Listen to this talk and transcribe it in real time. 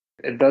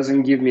it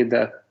doesn't give me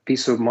that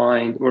peace of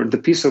mind, or the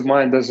peace of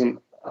mind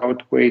doesn't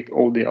outweigh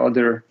all the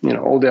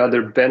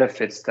other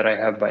benefits that I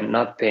have by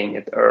not paying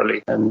it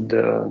early, and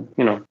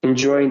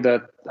enjoying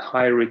that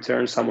high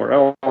return somewhere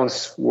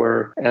else,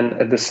 and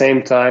at the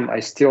same time I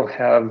still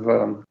have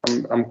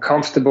I'm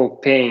comfortable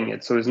paying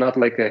it, so it's not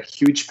like a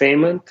huge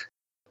payment.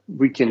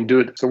 We can do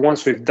it. So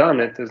once we've done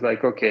it, it's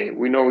like, okay,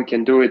 we know we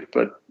can do it,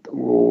 but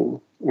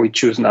we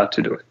choose not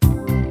to do it.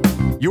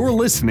 You're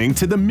listening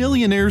to the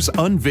Millionaires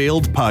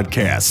Unveiled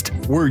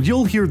podcast, where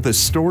you'll hear the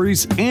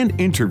stories and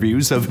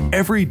interviews of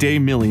everyday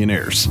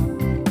millionaires.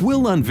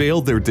 We'll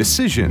unveil their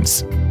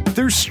decisions,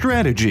 their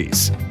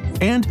strategies,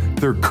 and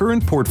their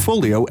current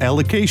portfolio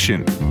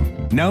allocation.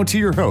 Now to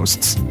your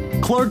hosts,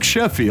 Clark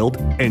Sheffield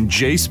and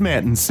Jace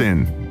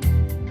Mattinson.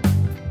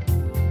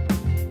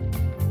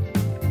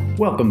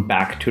 Welcome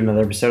back to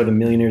another episode of the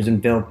Millionaires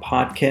Unveiled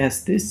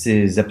podcast. This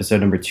is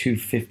episode number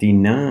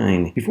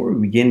 259. Before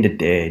we begin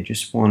today, I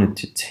just wanted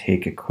to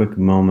take a quick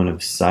moment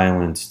of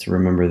silence to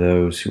remember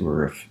those who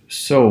were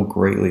so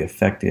greatly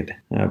affected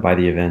by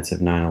the events of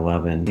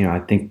 9/11.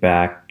 I think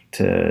back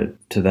to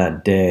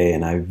that day,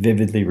 and I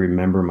vividly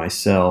remember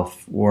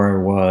myself, where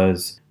I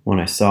was when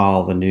I saw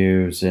all the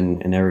news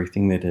and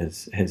everything that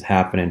has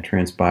happened and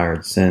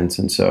transpired since.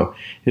 And so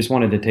just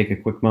wanted to take a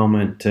quick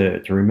moment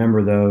to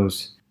remember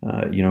those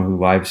who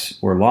lives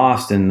were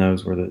lost, and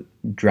those were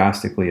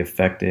drastically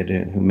affected,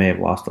 and who may have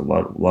lost a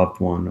loved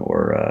one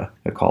or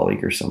a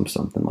colleague or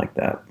something like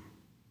that.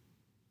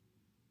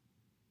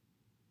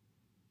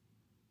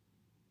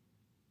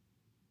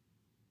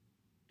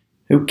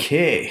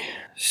 Okay,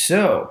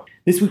 so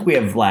this week we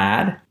have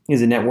Vlad. He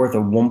has a net worth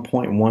of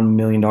 $1.1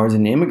 million,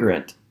 an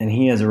immigrant, and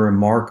he has a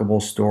remarkable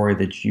story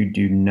that you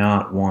do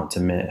not want to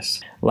miss.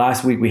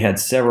 Last week we had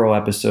several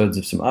episodes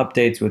of some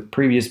updates with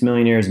previous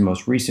millionaires. The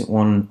most recent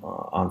one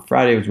on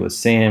Friday was with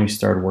Sam. He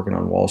started working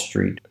on Wall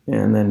Street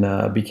and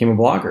then became a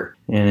blogger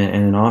and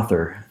an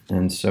author.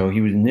 And so he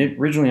was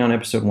originally on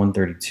episode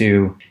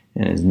 132,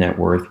 and his net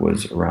worth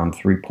was around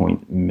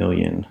 $3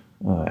 million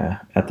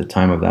at the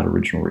time of that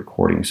original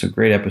recording. So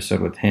great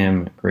episode with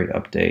him, great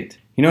update.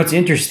 It's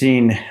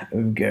interesting.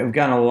 I've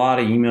gotten a lot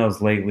of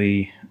emails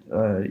lately,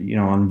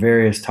 on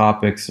various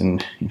topics,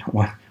 and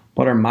what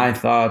are my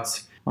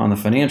thoughts on the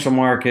financial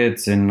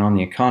markets and on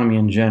the economy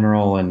in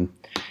general. And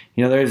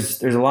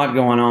there's a lot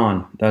going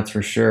on, that's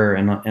for sure.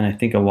 And I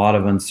think a lot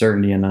of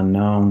uncertainty and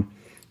unknown.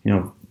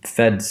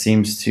 Fed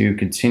seems to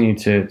continue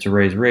to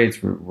raise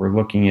rates. We're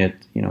looking at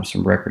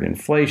some record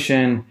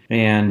inflation,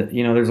 and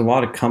there's a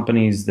lot of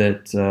companies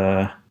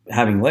that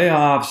having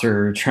layoffs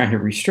or trying to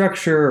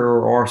restructure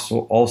or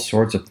all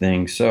sorts of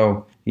things.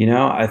 So,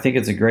 I think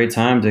it's a great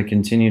time to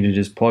continue to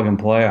just plug and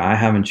play. I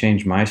haven't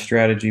changed my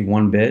strategy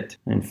one bit.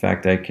 In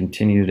fact, I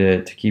continue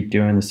to keep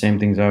doing the same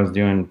things I was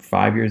doing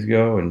 5 years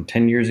ago and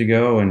 10 years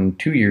ago and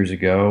 2 years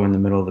ago in the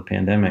middle of the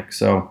pandemic.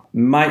 So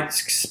might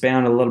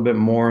expound a little bit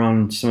more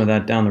on some of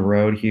that down the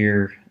road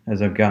here,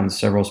 as I've gotten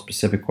several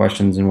specific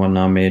questions and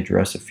whatnot. I may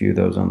address a few of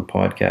those on the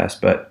podcast.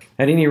 But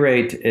at any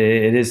rate,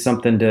 it is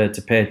something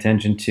to pay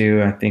attention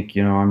to. I think,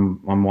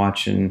 I'm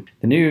watching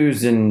the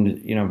news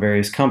and,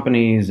 various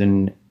companies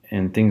and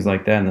things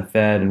like that, and the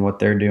Fed and what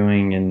they're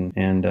doing,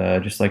 and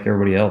just like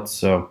everybody else.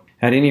 So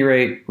at any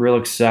rate, real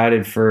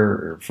excited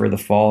for the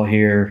fall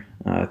here.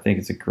 I think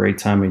it's a great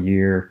time of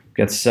year. We've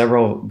got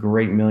several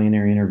great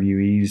millionaire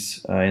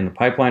interviewees in the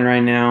pipeline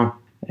right now.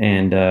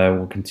 And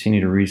we'll continue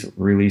to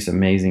release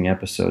amazing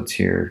episodes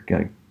here.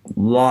 Got a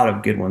lot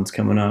of good ones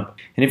coming up.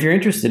 And if you're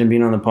interested in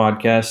being on the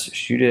podcast,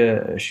 shoot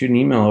an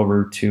email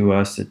over to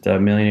us at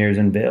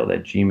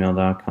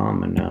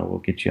millionairesunveiled@gmail.com, and we'll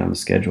get you on the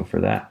schedule for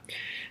that.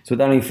 So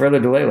without any further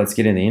delay, let's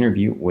get in the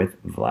interview with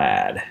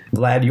Vlad.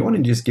 Vlad, you want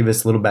to just give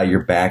us a little about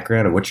your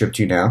background and what you're up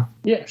to now?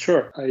 Yeah,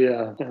 sure.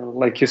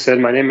 Like you said,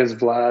 my name is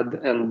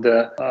Vlad, and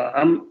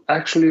I'm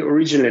actually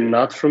originally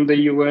not from the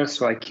U.S.,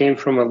 so I came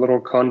from a little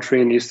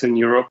country in Eastern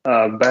Europe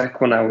back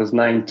when I was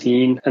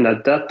 19. And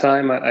at that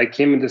time, I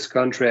came in this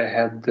country, I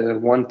had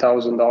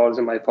 $1,000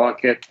 in my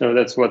pocket.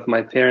 That's what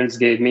my parents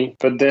gave me.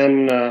 But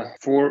then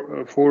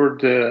for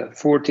the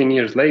 14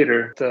 years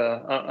later,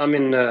 I'm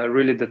in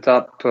really the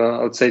top,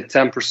 I would say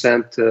 10%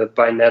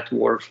 by net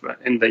worth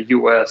in the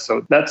U.S.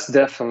 So that's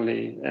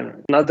definitely,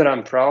 not that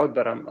I'm proud,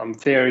 but I'm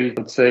very,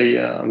 let's say,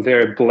 I'm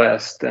very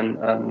blessed and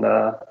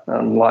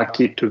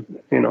lucky to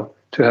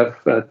have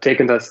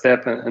taken that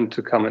step and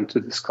to come into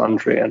this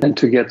country and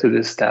to get to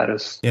this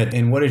status. Yeah,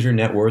 and what is your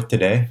net worth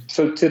today?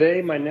 So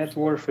today my net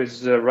worth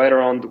is right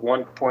around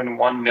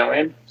 1.1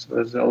 million. So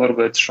it's a little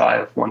bit shy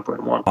of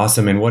 1.1.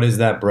 Awesome. And what is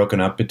that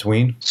broken up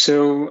between?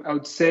 So I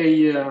would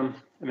say,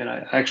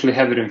 I actually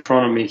have it in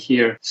front of me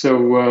here.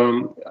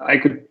 So I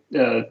could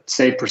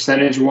say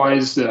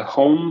percentage-wise,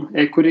 home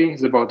equity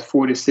is about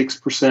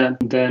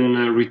 46%.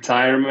 Then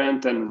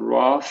retirement and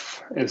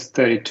Roth is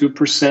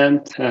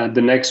 32%.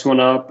 The next one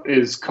up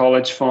is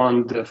college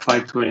fund,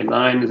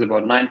 529 is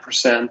about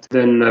 9%.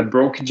 Then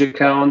brokerage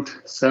account,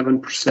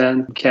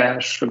 7%.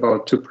 Cash,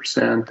 about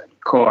 2%.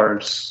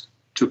 Cards,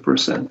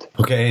 2%.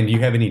 Okay, and do you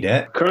have any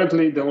debt?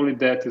 Currently, the only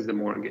debt is the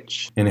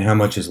mortgage. And how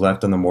much is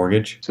left on the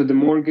mortgage? So the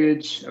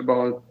mortgage,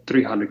 about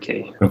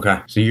 $300K. Okay,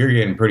 so you're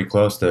getting pretty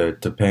close to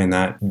paying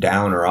that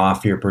down or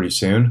off here pretty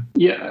soon?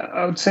 Yeah,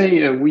 I would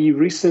say we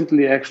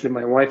recently, actually,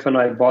 my wife and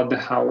I bought the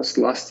house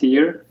last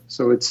year.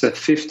 So it's a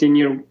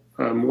 15-year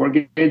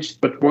mortgage.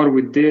 But what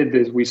we did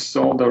is we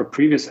sold our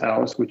previous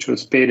house, which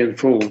was paid in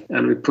full,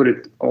 and we put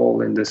it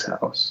all in this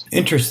house.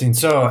 Interesting.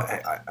 So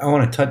I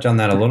want to touch on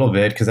that a little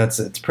bit because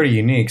it's pretty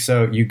unique.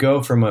 So you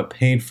go from a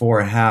paid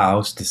for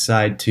house,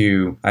 decide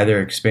to either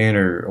expand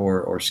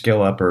or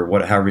scale up or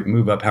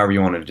move up, however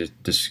you want to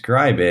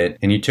describe it,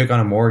 and you took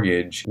on a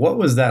mortgage. What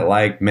was that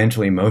like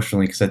mentally,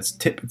 emotionally? Because that's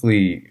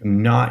typically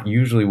not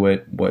usually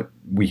what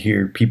we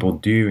hear people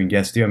do and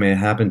guests do. I mean, it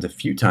happens a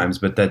few times,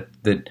 but that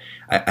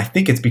I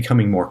think it's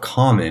becoming more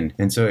common.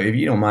 And so if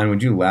you don't mind,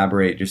 would you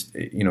elaborate just,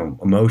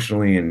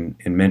 emotionally and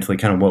mentally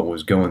kind of what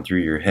was going through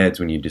your heads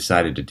when you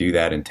decided to do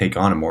that and take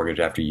on a mortgage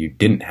after you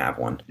didn't have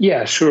one?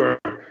 Yeah, sure.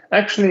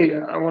 Actually,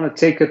 I want to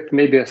take it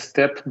maybe a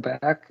step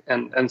back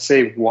and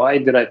say, why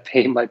did I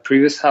pay my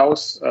previous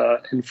house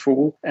in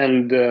full?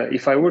 And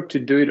if I were to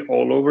do it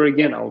all over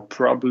again, I'll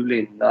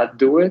probably not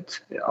do it.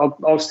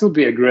 I'll still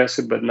be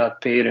aggressive, but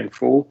not pay it in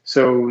full.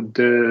 So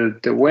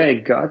the way I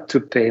got to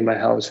pay my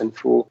house in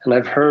full, and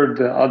I've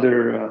heard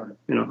other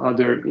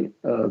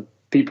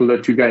people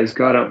that you guys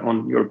got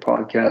on your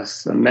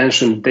podcast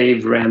mentioned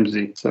Dave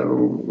Ramsey.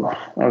 So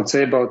I would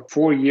say about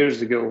 4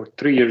 years ago, or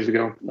 3 years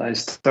ago, I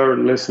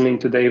started listening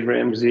to Dave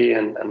Ramsey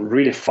and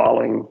really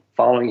following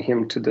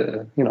him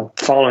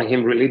following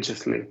him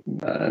religiously.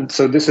 And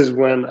so this is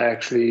when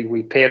actually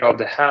we paid off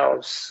the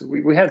house.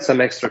 We had some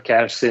extra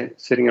cash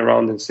sitting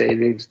around in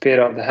savings, paid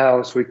off the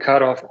house. We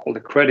cut off all the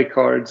credit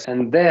cards.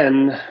 And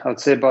then I'd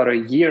say about a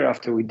year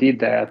after we did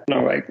that,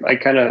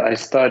 I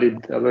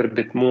studied a little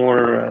bit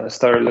more,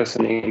 started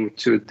listening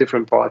to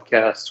different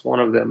podcasts. One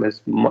of them is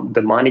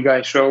the Money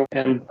Guy Show.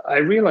 And I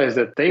realized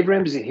that Dave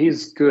Ramsey,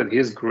 he's good,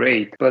 he's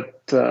great. But,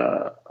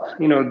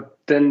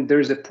 then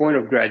there's a point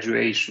of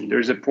graduation.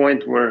 There's a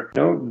point where,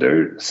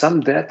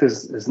 some debt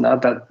is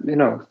not that,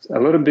 a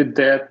little bit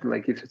debt,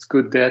 like if it's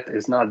good debt,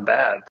 is not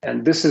bad.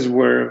 And this is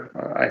where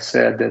I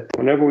said that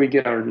whenever we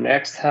get our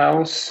next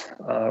house,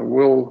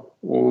 we'll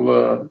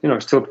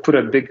still put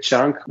a big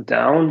chunk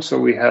down so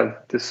we have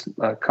this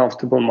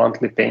comfortable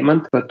monthly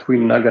payment, but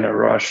we're not going to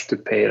rush to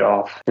pay it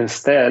off.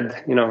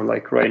 Instead,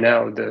 like right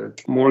now, the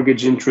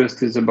mortgage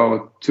interest is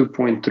about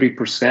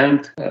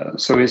 2.3%.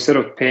 So instead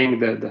of paying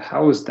the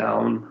house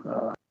down,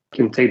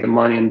 can take the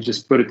money and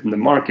just put it in the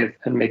market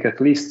and make at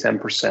least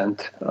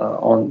 10%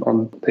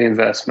 on the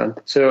investment.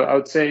 So I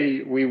would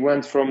say we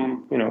went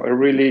from, a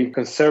really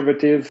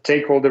conservative,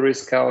 take all the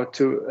risk out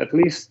to at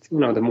least,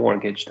 the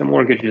mortgage. The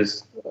mortgage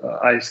is,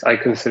 I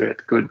consider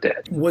it good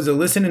debt. Was it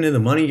listening to the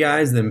Money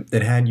Guys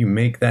that had you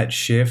make that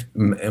shift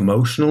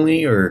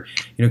emotionally? Or,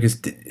 because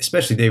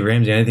especially Dave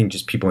Ramsey, I think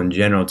just people in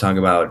general talk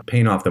about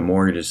paying off the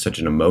mortgage is such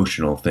an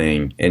emotional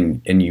thing.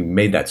 And you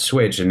made that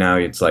switch and now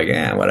it's like,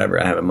 whatever,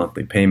 I have a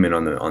monthly payment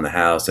on the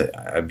house.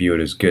 I view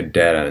it as good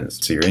debt. And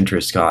so your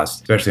interest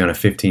cost, especially on a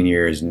 15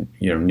 years,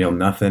 nil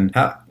nothing.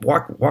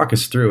 Walk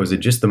us through. Was it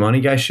just the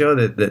Money Guy Show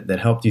that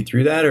helped you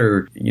through that,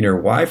 or your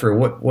wife, or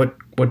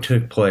what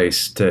took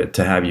place to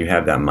have you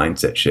have that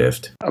mindset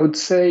shift? I would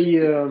say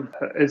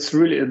it's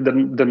really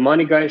the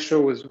Money Guy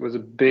Show was a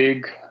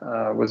big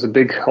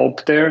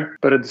help there.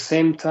 But at the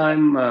same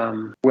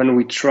time, when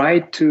we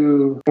tried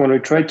to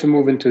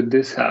move into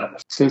this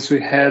house, since we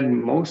had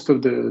most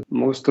of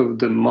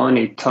the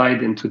money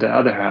tied into the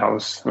other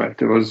house, right?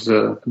 There was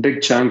a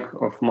big chunk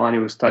of money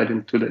was tied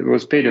into it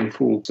was paid in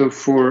full. So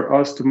for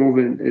us to move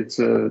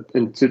into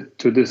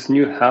this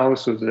new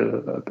house was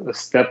a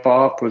step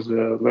up, was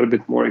a little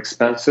bit more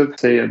expensive,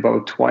 say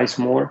about twice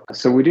more.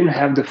 So we didn't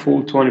have the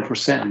full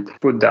 20%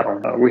 put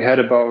down. We had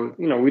about,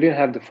 we didn't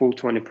have the full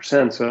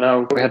 20%. So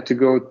now we had to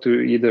go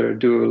to either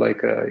do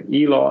like a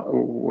ELOC,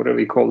 or whatever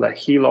we call that,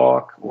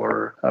 HELOC,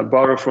 or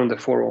borrow from the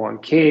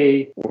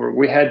 401k, or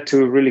we had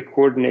to really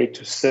coordinate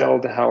to sell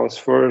the house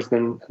first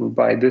and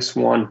buy this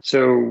one.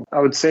 So I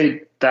would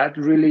say that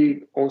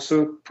really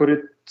also put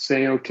it,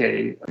 say,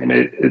 okay,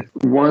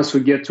 once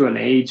we get to an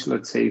age,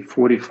 let's say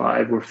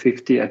 45 or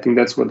 50, I think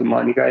that's what the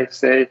Money Guy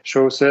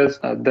show says,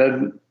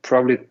 then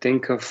probably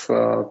think of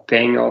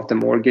paying off the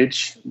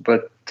mortgage.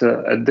 But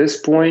at this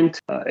point,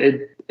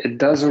 it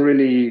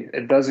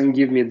doesn't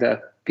give me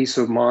that peace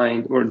of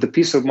mind, or the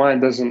peace of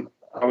mind doesn't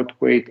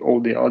outweigh all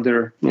the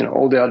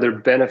other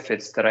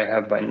benefits that I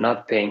have by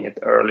not paying it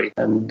early,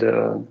 and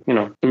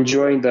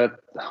enjoying that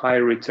high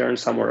return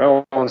somewhere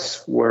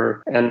else,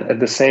 and at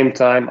the same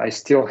time I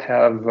still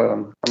have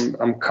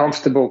I'm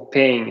comfortable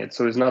paying it,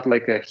 so it's not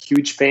like a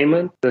huge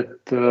payment that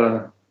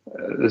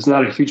it's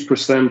not a huge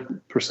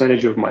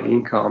percentage of my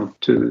income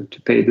to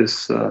pay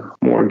this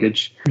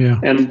mortgage. Yeah.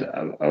 And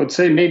I would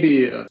say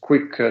maybe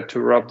quick to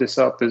wrap this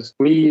up is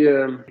we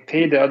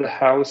paid the other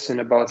house in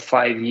about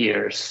 5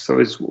 years. So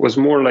it was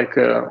more like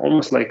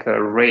almost like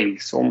a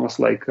race, almost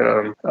like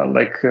to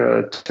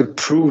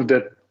prove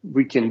that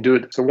we can do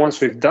it. So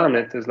once we've done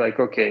it, it's like,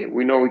 okay,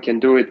 we know we can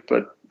do it,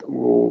 but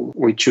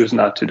we choose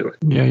not to do it.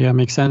 Yeah,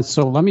 makes sense.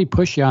 So let me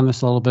push you on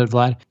this a little bit,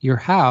 Vlad. Your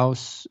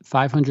house,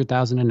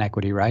 $500,000 in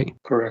equity, right?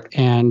 Correct.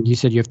 And you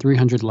said you have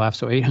 $300 left,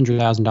 so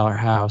 $800,000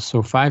 house.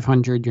 So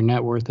 $500, your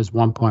net worth is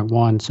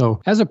 1.1.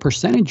 So as a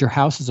percentage, your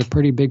house is a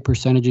pretty big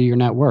percentage of your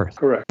net worth.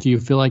 Correct. Do you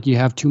feel like you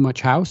have too much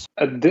house?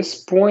 At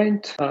this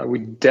point, I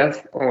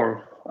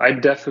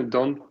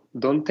definitely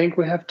don't think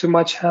we have too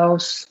much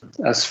house.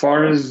 As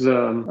far as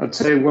I'd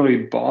say when we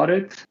bought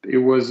it, it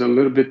was a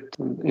little bit,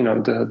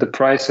 the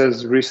price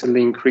has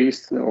recently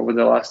increased over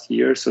the last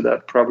year, so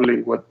that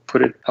probably what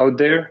put it out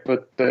there.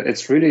 But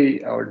it's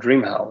really our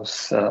dream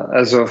house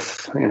as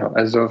of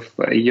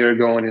a year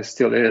ago, and it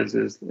still is.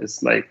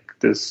 It's like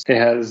this. It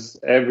has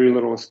every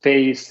little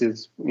space.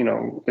 It's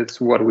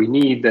what we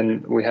need.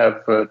 And we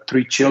have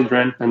 3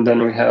 children, and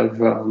then we have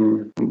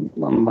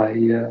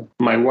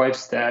my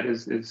wife's dad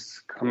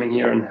is coming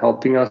here and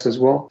helping us as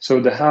well. So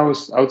the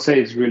house, I would say,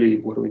 is really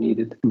what we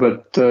needed.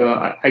 But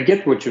I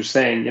get what you're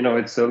saying.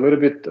 It's a little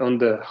bit on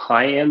the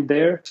high end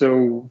there.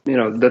 So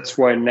that's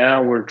why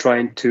now we're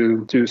trying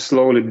to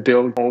slowly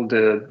build all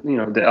the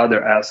the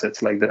other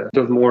assets, like the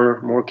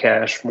more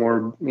cash,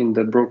 more in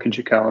the brokerage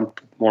account,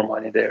 more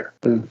money there.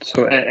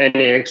 So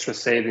any extra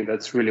saving,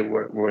 that's really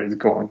where it's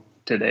going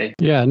today.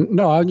 Yeah,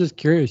 no, I'm just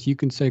curious. You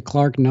can say,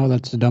 Clark, no,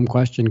 that's a dumb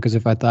question, because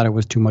if I thought it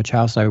was too much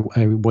house, I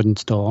wouldn't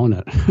still own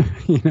it.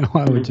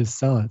 I would just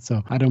sell it.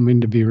 So I don't mean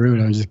to be rude.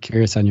 I'm just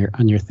curious on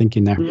your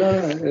thinking there. No,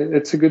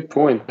 it's a good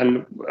point.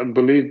 And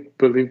believe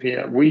me,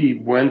 we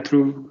went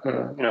through,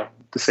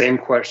 the same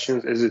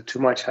questions. Is it too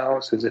much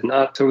house? Is it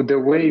not? So the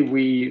way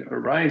we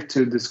arrived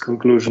to this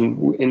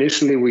conclusion,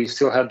 initially we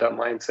still had that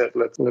mindset.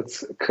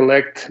 Let's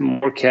collect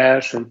more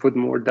cash and put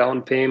more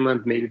down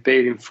payment, maybe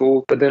pay it in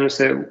full. But then we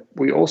said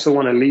we also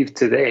want to leave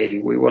today.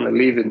 We want to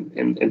leave in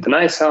the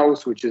nice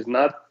house, which is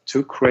not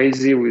too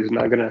crazy, which is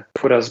not going to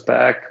put us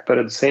back. But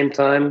at the same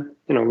time,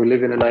 we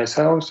live in a nice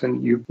house,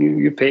 and you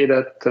pay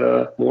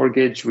that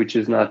mortgage, which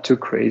is not too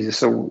crazy.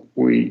 So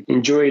we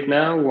enjoy it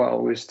now while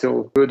we're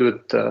still good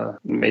with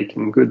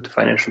making good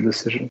financial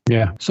decisions.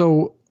 Yeah.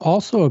 So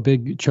also a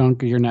big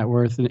chunk of your net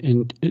worth,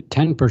 in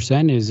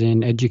 10%, is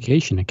in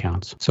education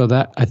accounts. So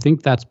that, I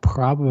think that's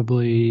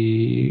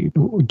probably,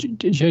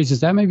 Jace,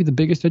 is that maybe the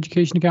biggest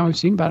education account we've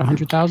seen, about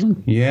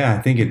 100,000? Yeah,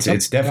 I think it's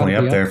definitely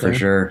up there for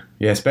sure.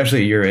 Yeah,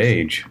 especially at your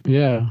age.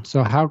 Yeah.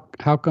 So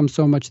how come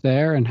so much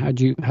there, and how'd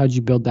you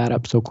build that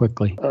up so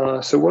quickly?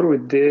 So what we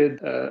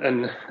did,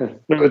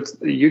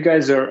 you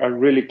guys are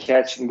really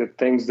catching the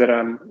things that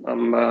I'm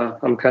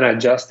kind of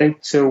adjusting.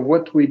 So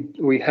what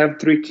we have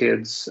 3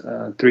 kids,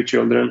 3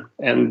 children.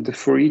 And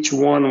for each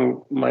one,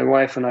 my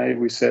wife and I,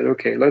 we said,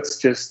 okay, let's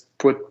just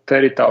put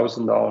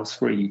 $30,000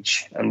 for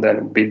each, and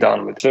then be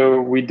done with it.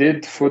 So we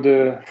did for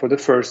the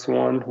first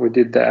one, we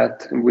did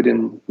that, and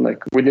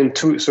within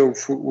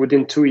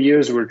 2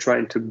 years, we're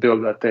trying to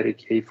build that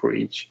 $30K for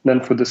each.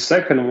 Then for the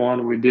second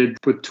one, we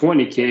did put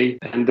 $20K,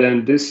 and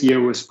then this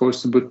year we're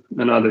supposed to put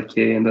another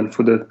K, and then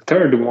for the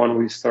third one,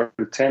 we started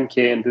with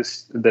 $10K,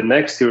 and the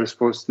next year we're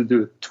supposed to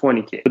do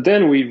 $20K. But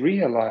then we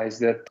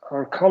realized that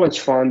our college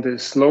fund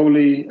is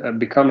slowly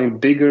becoming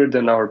bigger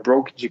than our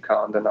brokerage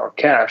account and our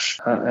cash,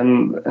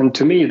 and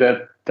to me,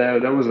 that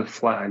was a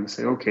flag.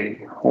 Say,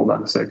 okay, hold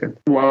on a second.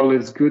 While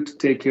it's good to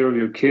take care of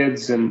your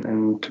kids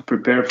and to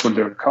prepare for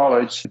their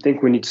college, I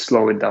think we need to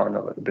slow it down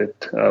a little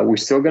bit. We're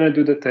still going to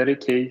do the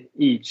 $30K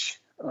each.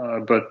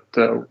 But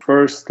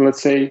first,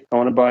 let's say I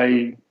want to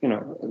buy,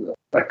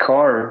 a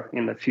car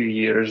in a few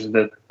years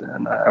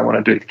and I want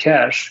to do it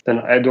cash, then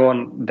I don't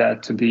want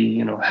that to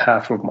be,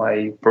 half of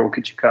my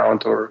brokerage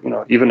account or,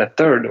 even a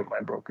third of my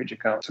brokerage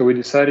account. So we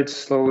decided to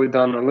slow it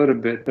down a little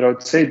bit. But I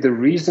would say the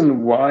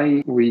reason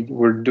why we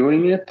were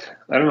doing it,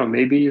 I don't know,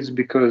 maybe it's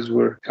because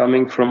we're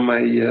coming from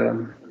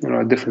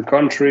a different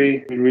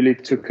country. We really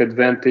took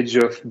advantage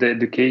of the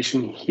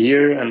education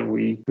here, and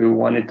we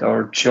wanted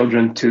our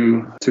children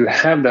to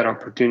have that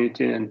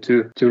opportunity and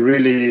to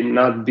really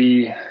not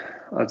be,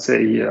 I'd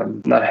say,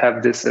 not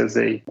have this as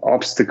a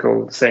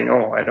obstacle, saying,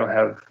 oh,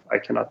 I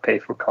cannot pay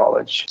for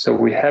college. So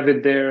we have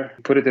it there,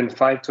 put it in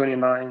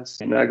 529s.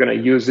 You're not going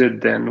to use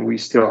it, then we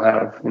still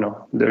have,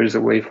 there is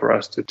a way for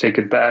us to take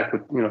it back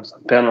with,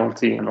 some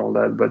penalty and all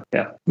that. But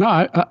yeah. No,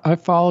 I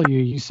follow you.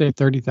 You say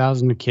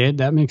 30,000 a kid.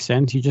 That makes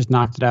sense. You just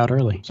knocked it out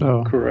early.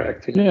 So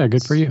correct. Yeah,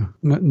 good for you.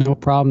 No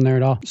problem there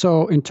at all.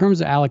 So in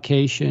terms of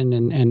allocation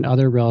and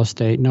other real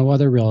estate, no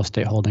other real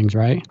estate holdings,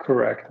 right?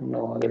 Correct.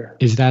 No other.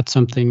 Is that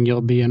something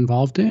you'll be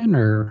involved in,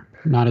 or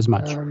not as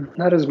much?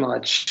 Not as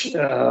much.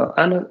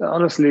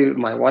 Honestly,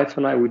 my wife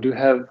and I,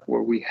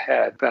 we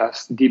had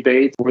past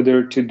debate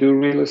whether to do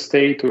real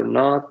estate or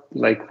not.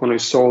 Like when we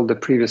sold the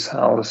previous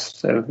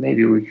house,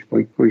 maybe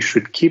we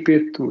should keep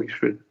it. We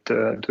should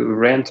to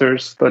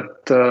renters.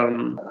 But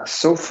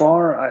so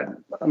far,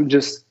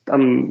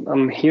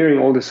 I'm hearing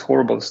all these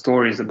horrible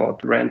stories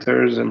about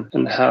renters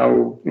and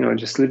how,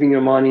 just leaving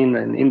your money in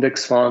an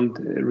index fund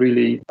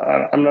really,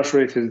 I'm not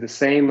sure if it's the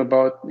same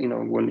about,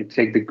 when you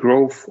take the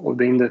growth of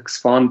the index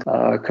fund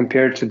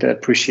compared to the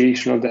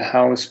appreciation of the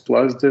house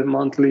plus the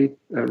monthly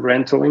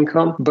rental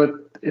income. But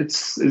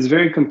it's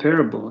very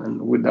comparable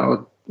and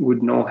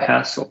with no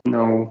hassle.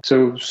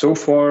 So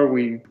far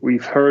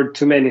we've heard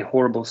too many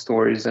horrible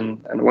stories, and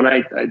when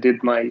I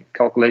did my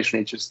calculation,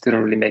 it just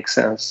didn't really make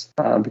sense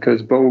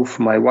because both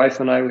my wife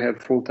and I, we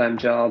have full-time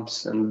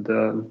jobs, and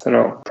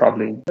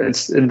probably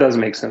it does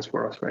make sense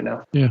for us right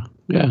now.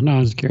 Yeah, no, I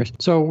was curious.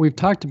 So we've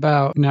talked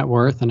about net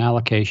worth and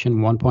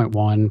allocation,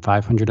 1.1,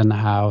 500 in the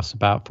house,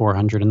 about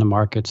 400 in the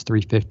markets,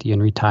 350 in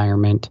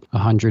retirement,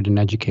 100 in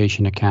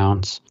education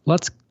accounts.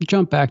 Let's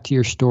jump back to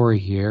your story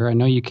here. I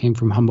know you came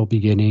from humble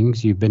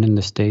beginnings. You've been in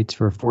the States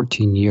for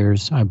 14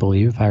 years, I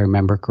believe, if I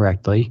remember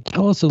correctly.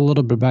 Tell us a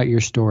little bit about your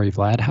story,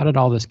 Vlad. How did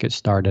all this get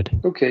started?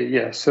 Okay,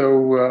 yeah.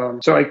 So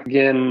I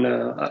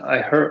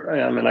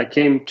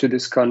came to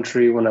this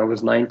country when I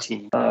was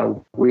 19,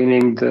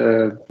 winning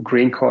the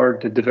green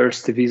card, the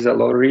diversity visa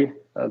lottery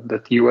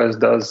that the U.S.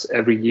 does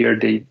every year.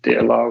 They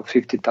allow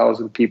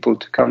 50,000 people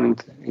to come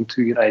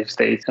into the United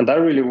States. And that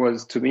really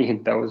was, to me,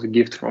 that was a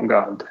gift from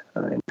God. I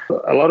mean,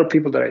 a lot of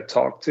people that I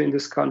talk to in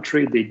this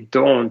country, they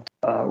don't,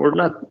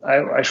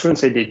 I shouldn't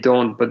say they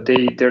don't, but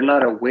they're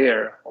not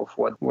aware of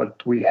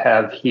what we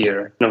have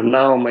here.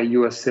 Now I'm a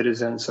U.S.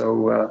 citizen,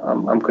 so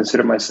I'm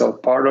consider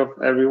myself part of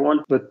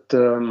everyone. But,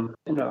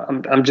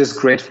 I'm just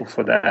grateful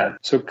for that.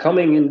 So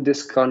coming in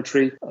this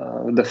country,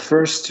 the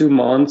first 2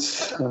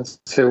 months,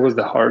 it was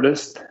the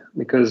hardest.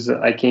 Because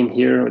I came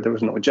here, there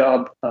was no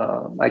job.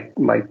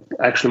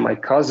 My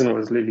cousin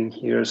was living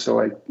here,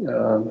 so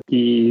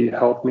he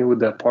helped me with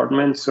the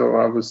apartment. So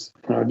I was,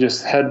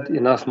 just had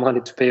enough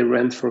money to pay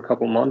rent for a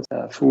couple months,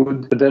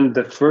 food. But then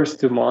the first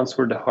 2 months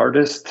were the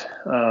hardest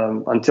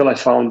until I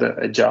found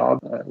a job.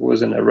 I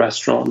was in a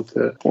restaurant,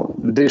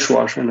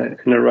 dishwasher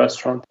in a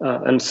restaurant,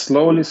 and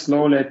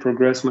slowly I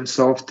progressed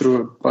myself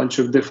through a bunch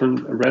of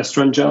different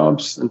restaurant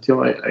jobs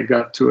until I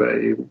got to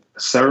a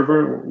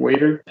server,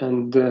 waiter,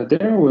 and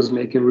there was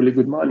making really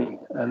good money.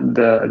 And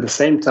at the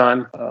same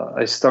time,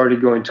 I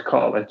started going to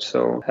college.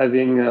 So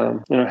having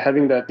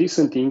that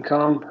decent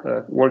income,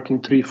 working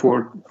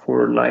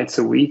 3-4 nights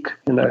a week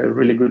in a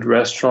really good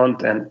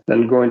restaurant, and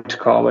then going to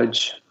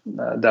college,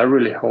 that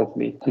really helped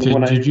me.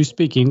 Did you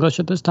speak English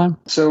at this time?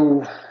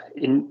 So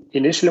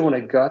initially when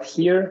I got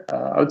here,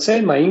 I would say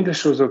my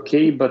English was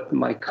okay, but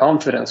my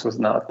confidence was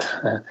not.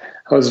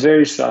 I was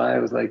very shy. I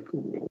was like,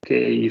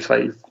 okay, if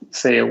I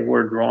say a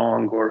word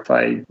wrong or if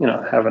I,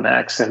 have an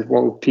accent,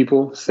 what would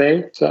people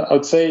say? So I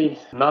would say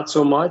not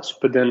so much,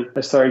 but then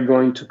I started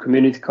going to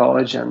community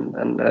college and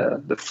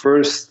the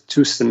first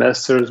 2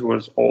 semesters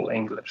was all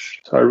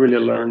English. So I really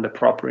learned the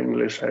proper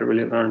English. I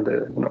really learned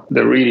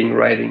the reading,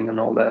 writing and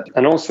all that.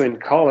 And also in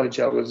college,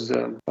 I was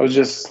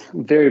just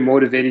very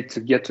motivated to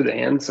get to the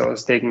end. So I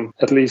was taking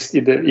at least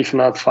if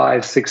not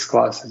 5-6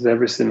 classes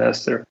every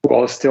semester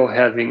while still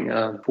having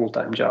a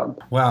full-time job.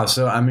 Wow.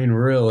 So, I mean,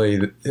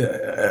 really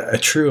a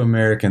true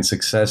American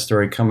success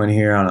story coming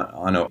here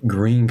on a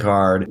green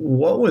card.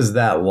 What was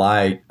that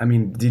like? I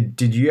mean,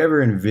 did you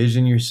ever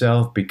envision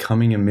yourself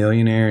becoming a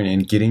millionaire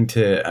and getting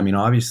to, I mean,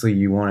 obviously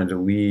you wanted to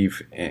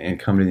leave and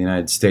come to the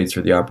United States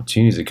for the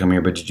opportunities to come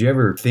here, but did you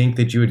ever think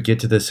that you would get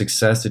to the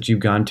success that you've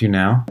gone to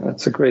now?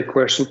 That's a great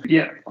question.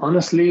 Yeah,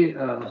 honestly,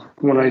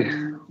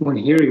 when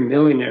hearing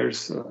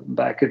millionaires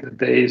back in the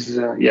days,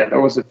 that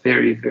was a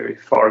very, very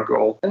far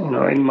goal.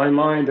 In my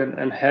mind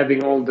and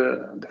having all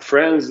the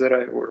friends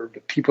or the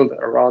people that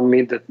around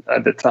me that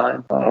at the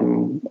time,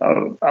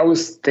 I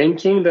was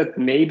thinking that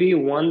maybe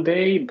one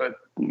day, but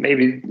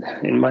maybe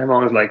in my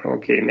mind I was like,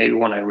 okay, maybe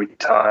when I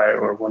retire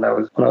or when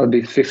I'll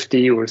be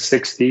 50 or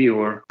 60,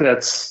 or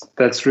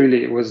that's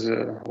really was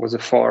a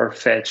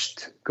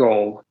far-fetched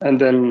goal.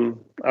 And then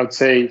I would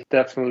say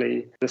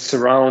definitely the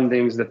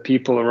surroundings, the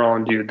people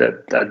around you,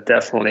 that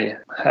definitely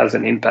has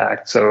an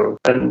impact. So,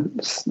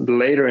 and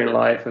later in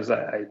life, as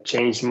I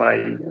changed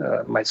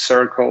my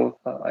circle,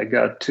 I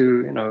got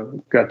to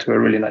a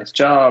really nice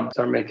job,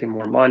 start making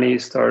more money,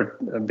 start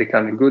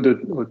becoming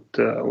good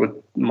with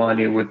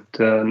money, with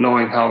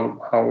knowing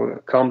how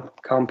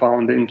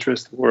compound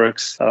interest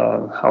works,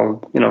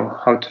 how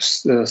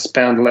to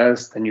spend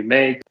less than you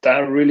make.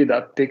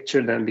 That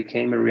picture then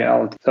became a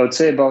reality. So I would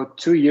say about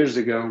 2 years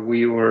ago,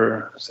 we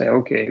were saying,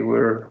 okay,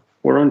 we're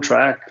on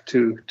track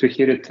to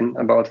hit it in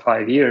about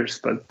 5 years,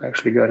 but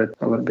actually got it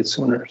a little bit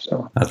sooner.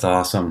 So that's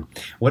awesome.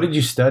 What did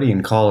you study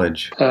in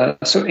college?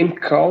 So in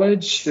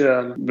college,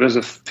 there's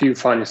a few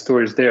funny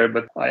stories there,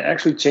 but I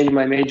actually changed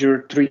my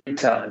major 3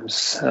 times.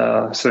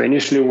 So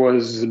initially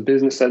was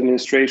business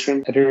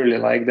administration. I didn't really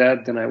like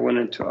that. Then I went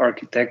into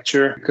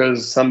architecture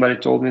because somebody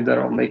told me that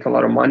I'll make a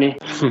lot of money,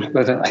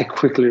 but then I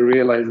quickly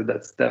realized that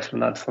that's definitely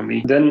not for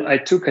me. Then I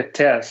took a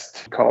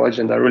test in college,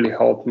 and that really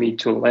helped me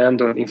to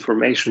land on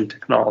information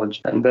technology.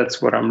 knowledge. And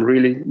that's what I'm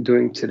really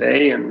doing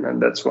today.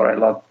 And that's what I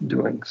love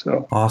doing.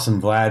 So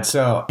awesome, Vlad.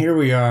 So here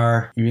we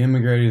are. You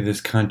immigrated to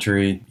this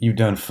country. You've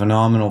done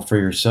phenomenal for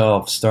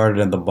yourself.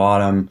 Started at the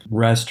bottom,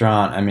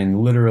 restaurant. I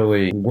mean,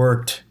 literally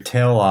worked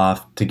tail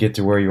off to get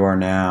to where you are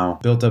now.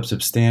 Built up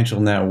substantial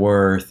net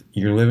worth.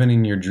 You're living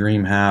in your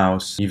dream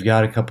house. You've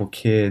got a couple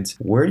kids.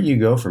 Where do you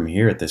go from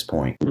here at this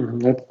point?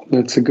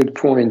 That's a good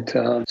point.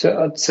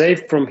 So I'd say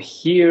from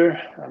here,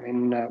 I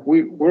mean,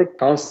 we're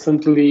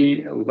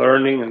constantly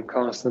learning and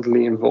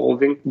constantly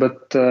evolving.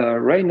 But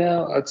right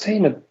now, I'd say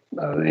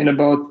in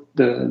about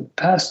the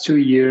past 2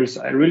 years,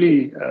 I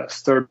really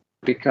started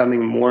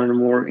becoming more and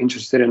more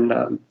interested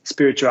in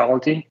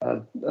spirituality.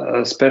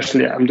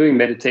 Especially, I'm doing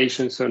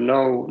meditation, so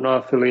no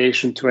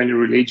affiliation to any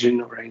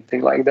religion or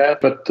anything like that.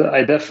 But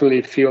I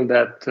definitely feel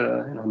that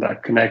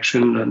that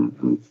connection,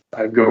 and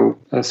I go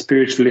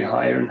spiritually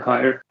higher and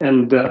higher.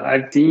 And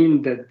I've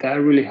seen that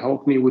really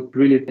helped me with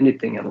really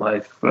anything in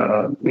life,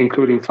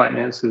 including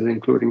finances,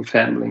 including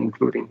family,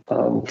 including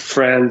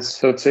friends.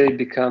 So I'd say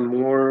become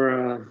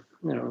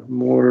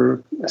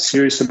more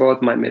serious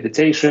about my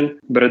meditation,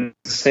 but at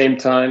the same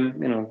time,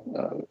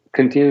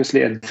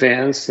 continuously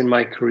advance in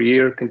my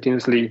career,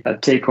 continuously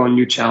take on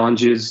new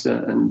challenges,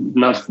 and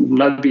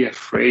not be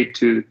afraid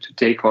to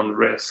take on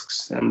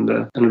risks, and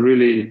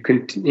really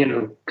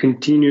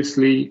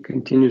continuously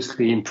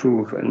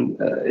improve. And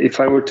if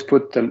I were to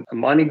put a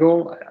money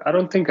goal, I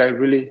don't think I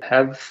really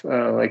have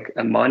like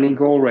a money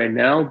goal right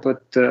now,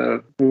 but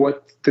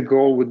what the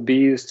goal would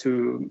be is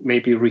to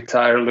maybe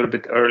retire a little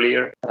bit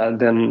earlier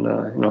than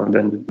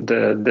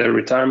the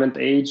retirement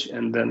age,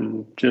 and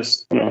then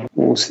just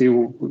we'll see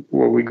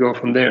where we go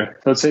from there.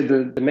 So I'd say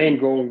the main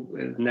goal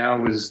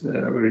now is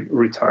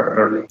retire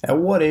early. At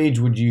what age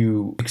would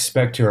you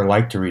expect to or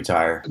like to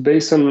retire?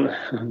 Based on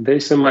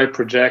my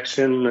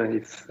projection,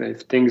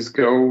 if things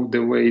go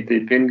the way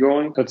they've been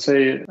going, I'd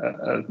say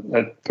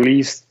at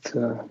least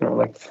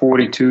like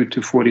 42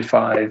 to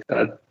 45.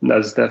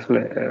 That's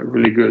definitely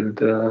really good,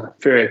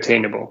 very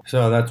attainable.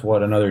 So that's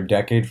what, another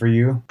decade for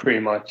you? Pretty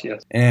much,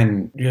 yes.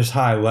 And just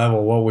high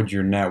level, what would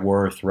your net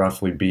worth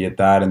roughly be at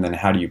that? And then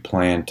how do you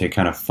plan to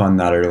kind of fund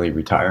that early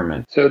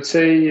retirement? So I'd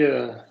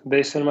say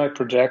based on my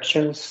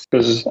projections,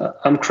 because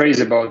I'm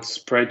crazy about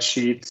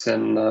spreadsheets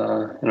and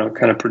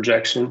kind of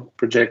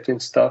projecting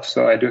stuff.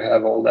 So I do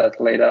have all that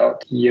laid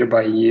out year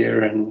by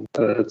year, and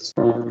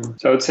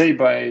so I'd say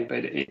by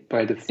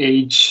the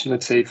age,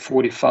 let's say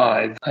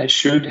 45, I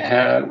should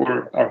have,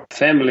 or our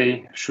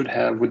family should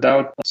have, with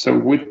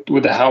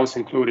the house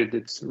included,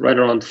 it's right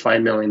around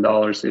 $5 million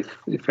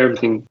if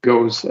everything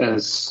goes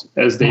as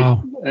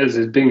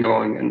it's been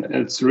going, and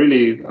it's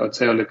really, I'd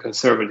say, on the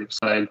conservative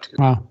side too.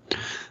 Wow.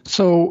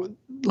 So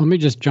let me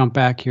just jump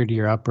back here to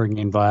your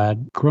upbringing,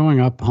 Vlad. Growing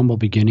up, humble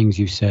beginnings,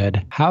 you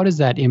said. How does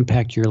that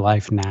impact your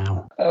life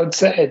now? I would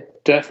say I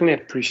definitely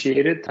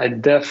appreciate it. I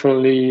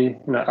definitely,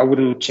 I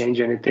wouldn't change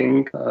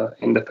anything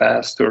in the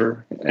past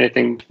or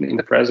anything in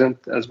the present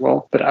as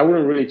well. But I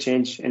wouldn't really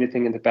change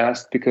anything in the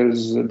past,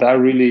 because that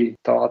really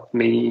taught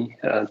me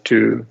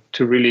to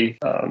really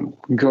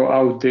go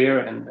out there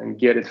and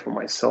get it for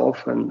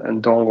myself,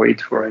 and don't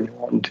wait for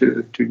anyone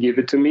to give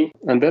it to me.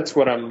 And that's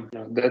what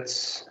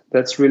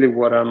that's really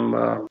what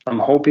I'm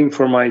hoping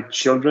for my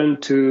children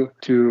to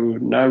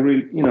not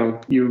really,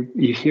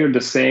 you hear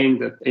the saying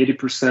that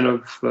 80%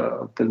 of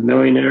the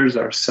millionaires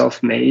are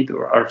self-made,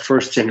 or are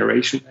first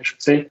generation, I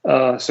should say.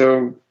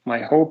 So my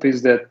hope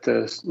is that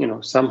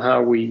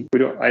somehow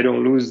I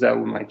don't lose that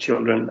with my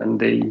children, and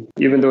they,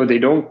 even though they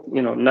don't,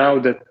 now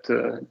that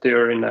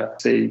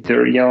they're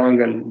they're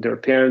young and their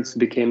parents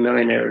became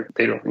millionaire,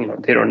 they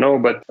don't know,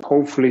 but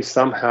hopefully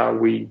somehow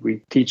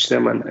we teach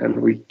them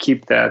and we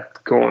keep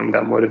that going,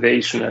 that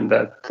motivation and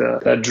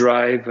that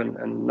drive,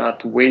 and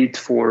not wait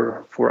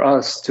for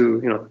us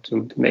to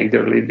make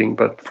their living,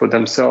 but for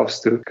themselves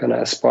to kind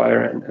of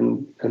aspire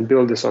and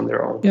build this on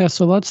their own. Yeah,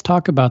 so let's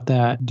talk about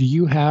that. Do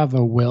you have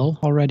a will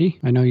already?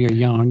 I know you're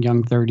young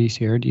 30s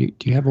here. Do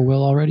you have a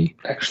will already?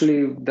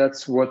 Actually,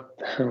 that's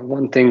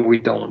one thing we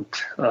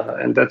don't,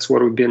 and that's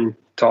what we've been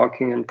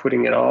talking and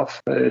putting it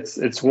off.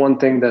 It's one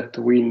thing that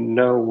we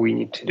know we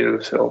need to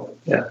do. So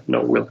yeah,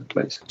 no will in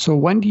place. So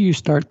when do you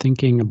start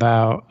thinking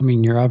about, I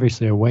mean, you're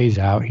obviously a ways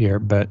out here,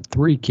 but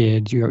 3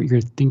 kids, you're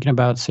thinking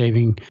about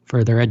saving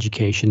for their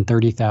education,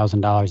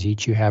 $30,000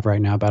 each. You have right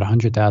now about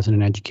 $100,000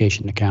 in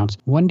education accounts.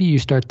 When do you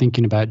start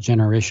thinking about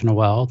generational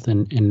wealth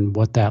and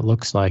what that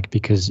looks like?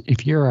 Because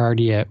if you're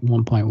already at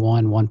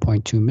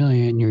 1.2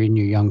 million, you're in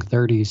your young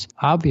 30s,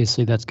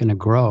 obviously that's going to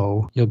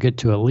grow. You'll get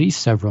to at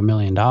least several $1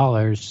 million.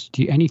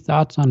 Any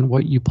thoughts on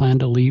what you plan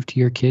to leave to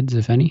your kids,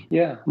 if any?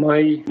 Yeah,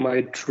 my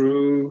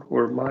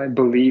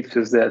belief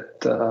is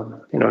that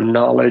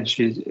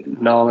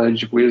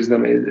knowledge,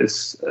 wisdom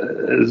is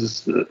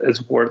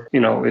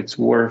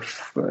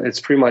worth. It's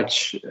pretty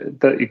much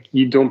that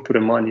you don't put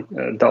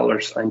a dollar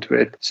sign to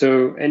it.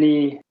 So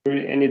any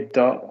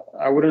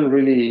I wouldn't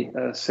really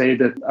say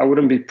that I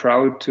wouldn't be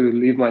proud to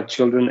leave my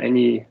children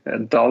any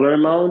dollar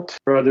amount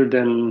rather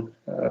than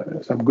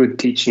some good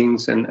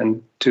teachings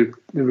and to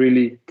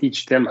really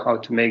teach them how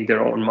to make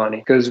their own money.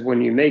 Because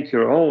when you make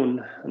your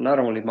own, not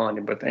only money,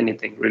 but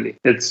anything really,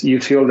 you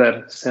feel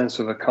that sense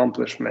of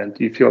accomplishment.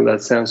 You feel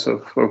that sense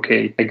of,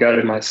 okay, I got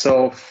it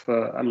myself.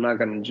 I'm not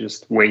going to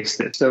just waste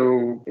it.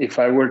 So if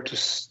I were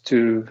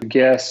to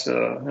guess,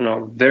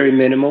 very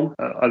minimum,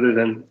 other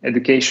than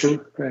education,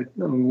 right?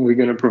 We're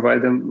going to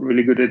provide them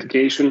really good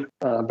education,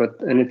 but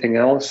anything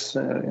else,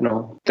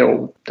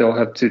 they'll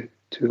have to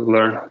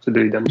learn how to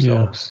do it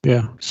themselves.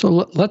 Yeah.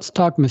 So let's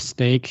talk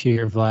mistakes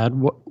here, Vlad.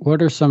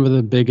 What are some of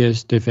the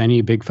biggest, if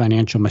any, big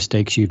financial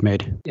mistakes you've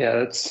made? Yeah,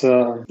 it's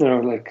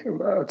like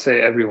I would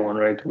say everyone,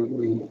 right?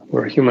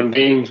 We're human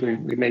beings. We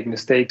make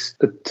mistakes.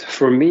 But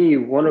for me,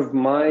 one of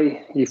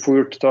my, if we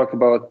were to talk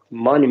about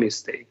money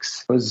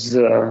mistakes, was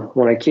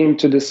when I came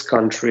to this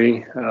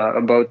country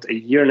about a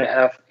year and a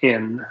half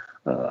in.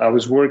 I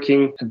was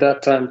working at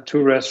that time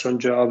 2 restaurant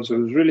jobs. I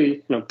was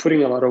really,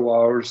 putting a lot of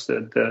hours.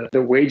 The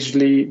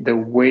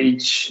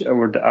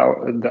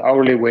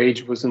hourly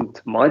wage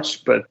wasn't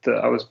much, but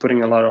I was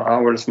putting a lot of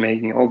hours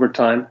making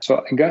overtime.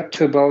 So I got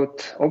to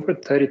about over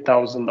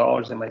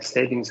 $30,000 in my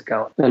savings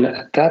account. And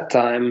at that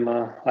time,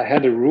 I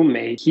had a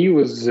roommate. He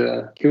was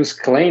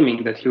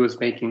claiming that he was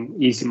making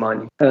easy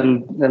money.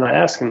 And then I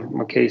asked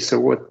him, okay, so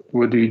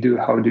what do you do?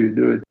 How do you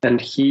do it? And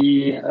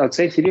I would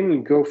say he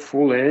didn't go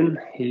full in.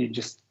 He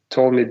just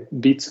told me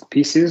bits and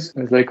pieces.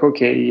 I was like,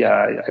 okay,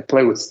 yeah, I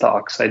play with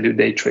stocks. I do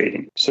day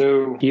trading.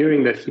 So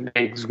hearing that he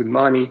makes good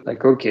money,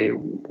 like, okay,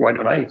 why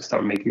don't I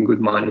start making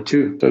good money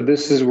too? So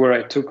this is where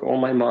I took all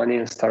my money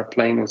and started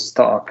playing with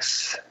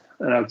stocks.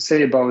 And I would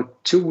say about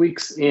 2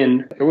 weeks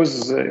in, it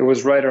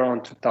was right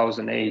around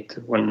 2008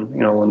 when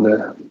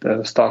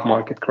the stock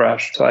market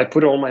crashed. So I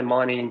put all my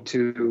money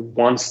into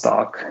one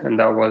stock, and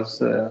that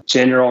was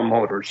General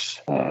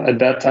Motors. At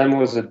that time, it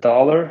was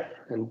 $1.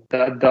 And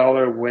that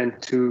dollar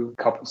went to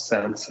a couple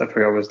cents. I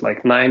forget, it was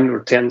like 9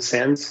 or 10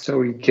 cents.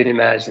 So you can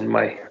imagine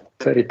my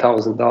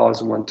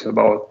 $30,000 went to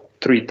about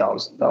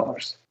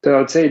 $3,000. So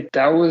I'd say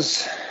that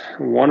was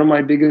one of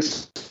my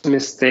biggest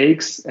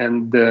mistakes.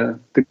 And the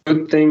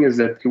good thing is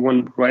that it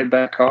went right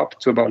back up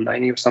to about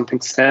 90 or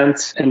something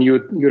cents. And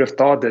you'd have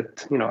thought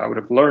that, I would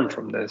have learned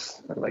from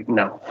this. Like,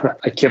 no,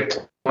 I kept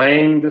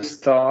playing the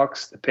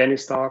stocks, the penny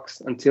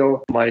stocks,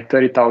 until my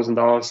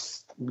 $30,000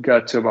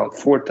 got to about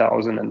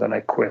 4,000, and then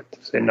I quit.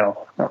 Say,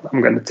 no, I'm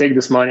going to take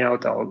this money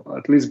out. I'll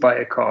at least buy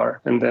a car,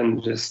 and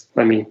then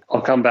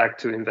I'll come back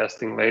to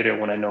investing later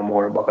when I know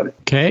more about it.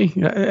 Okay.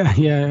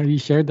 Yeah, you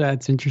shared that.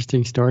 It's an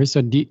interesting story.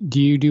 So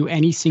do you do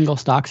any single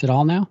stocks at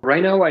all now?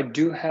 Right now, I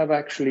do have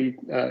actually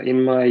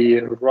in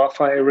my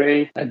Roth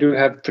IRA, I do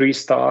have 3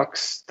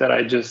 stocks that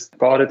I just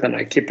bought it and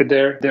I keep it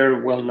there.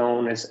 They're well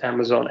known as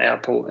Amazon,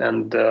 Apple,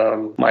 and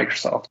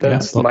Microsoft.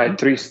 That's my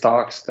 3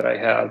 stocks that I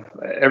have.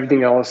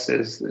 Everything else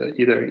is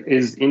either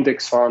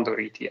index funds or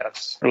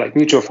ETFs, or like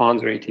mutual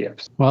funds or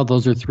ETFs. Well,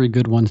 those are 3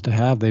 good ones to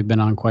have. They've been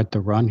on quite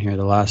the run here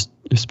the last,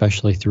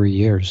 especially 3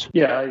 years.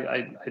 Yeah,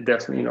 I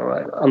definitely,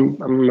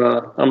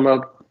 I'm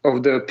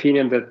of the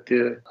opinion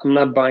that I'm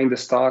not buying the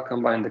stock,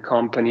 I'm buying the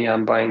company,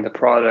 I'm buying the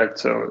product.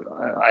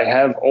 So I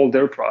have all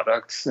their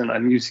products and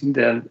I'm using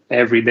them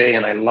every day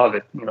and I love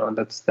it.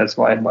 That's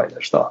why I buy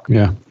their stock.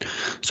 Yeah.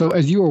 So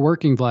as you were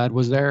working, Vlad,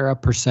 was there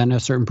a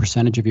certain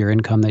percentage of your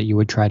income that you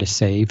would try to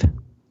save?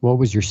 What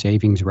was your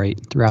savings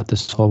rate throughout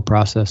this whole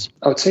process?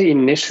 I would say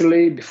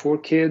initially, before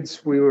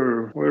kids, we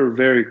were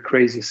very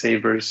crazy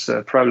savers,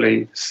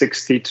 probably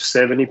 60 to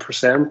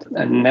 70%.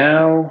 And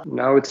now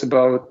it's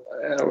about,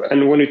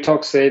 and when we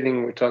talk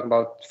saving, we talk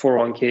about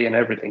 401k and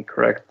everything,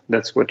 correct?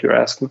 That's what you're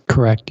asking?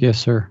 Correct. Yes,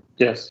 sir.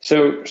 Yes.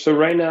 So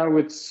right now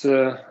it's,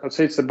 I'd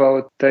say it's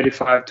about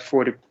 35 to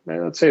 40,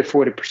 let's say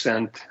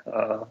 40%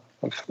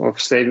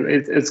 of saving.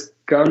 It's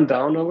gone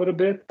down a little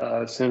bit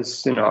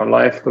since our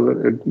life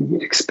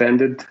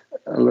expanded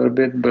a little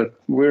bit, but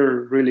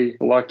we're really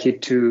lucky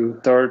to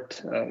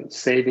start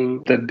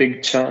saving the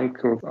big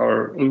chunk of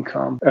our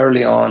income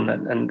early on,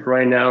 and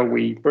right now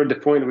we're at the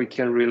point we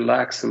can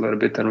relax a little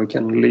bit and we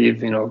can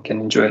live, can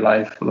enjoy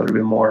life a little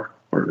bit more.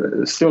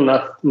 Or still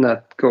not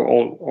go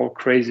all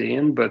crazy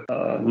in, but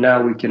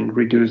now we can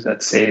reduce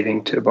that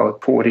saving to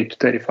about 40 to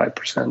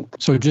 35%.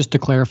 So just to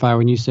clarify,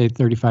 when you say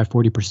 35,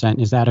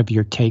 40%, is that of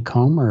your take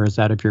home or is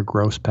that of your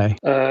gross pay?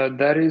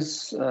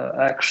 That's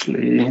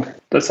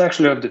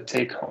actually of the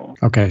take home.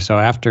 Okay, so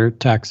after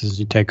taxes,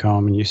 you take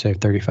home and you save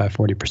 35,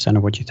 40%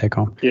 of what you take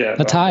home. Yeah,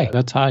 that's high.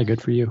 That's high.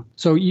 Good for you.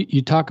 So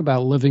you talk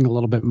about living a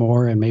little bit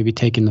more and maybe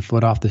taking the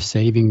foot off the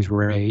savings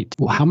rate.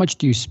 Well, how much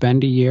do you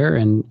spend a year?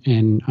 And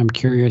I'm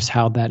curious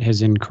how that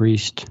has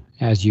increased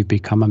as you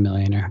become a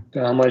millionaire?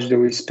 How much do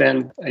we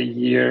spend a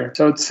year?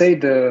 So I'd say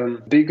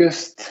the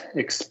biggest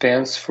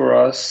expense for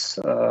us,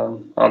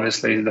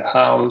 obviously, is the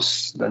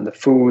house, then the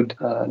food,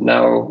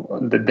 now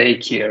the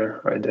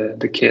daycare, right?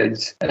 The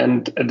kids.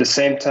 And at the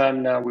same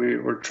time, now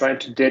we're trying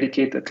to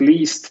dedicate at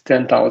least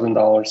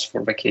 $10,000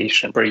 for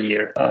vacation per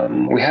year.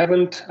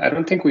 I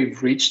don't think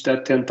we've reached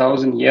that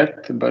 10,000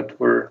 yet, but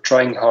we're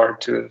trying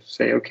hard to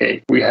say,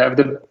 okay, we have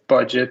the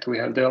budget, we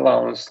have the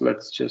allowance,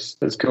 let's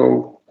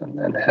go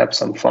and have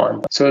some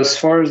fun. So as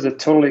far as the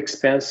total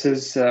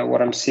expenses,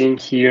 what I'm seeing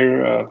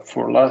here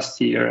for last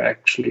year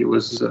actually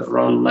was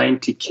around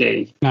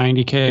 90K.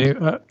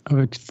 90K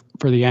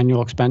for the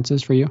annual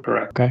expenses for you?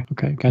 Correct.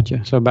 Okay,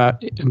 gotcha. So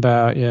about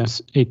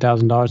yes,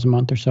 $8,000 a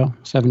month or so,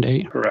 7 to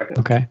 8. Correct.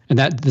 Okay, and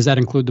does that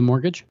include the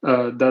mortgage?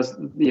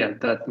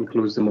 That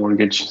includes the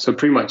mortgage. So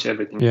pretty much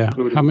everything. Yeah.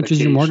 How much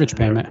is your mortgage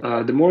payment?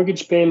 The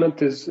mortgage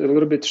payment is a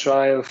little bit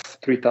shy of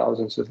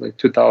 3,000, so it's like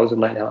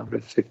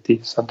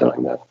 2,950, something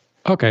like that.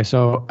 Okay,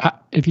 so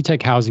if you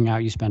take housing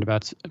out, you spend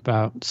about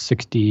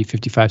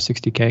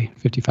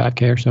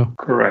 55K or so.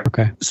 Correct.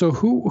 Okay. So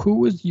who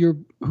was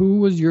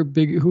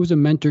a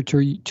mentor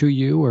to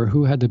you, or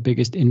who had the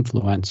biggest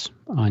influence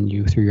on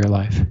you through your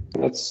life?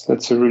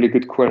 That's a really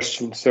good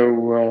question.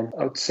 So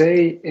I would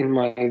say in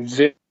my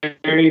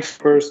very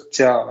first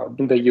job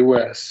in the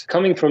U.S.,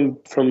 coming from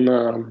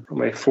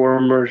a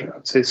former,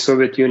 I'd say,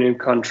 Soviet Union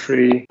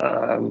country,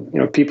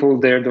 people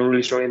there don't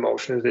really show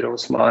emotions. They don't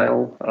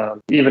smile.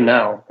 Even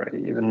now, right?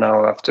 Even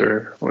now,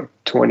 after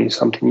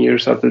 20-something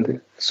years after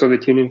the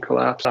Soviet Union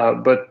collapsed.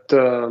 But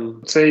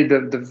say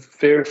the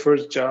very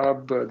first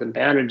job, the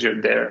manager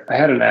there, I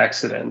had an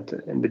accident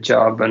in the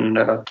job,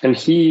 and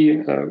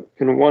he,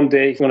 one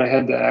day when I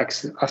had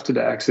after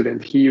the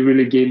accident, he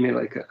really gave me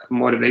like a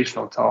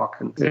motivational talk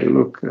and said,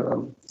 "Look,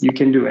 you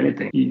can do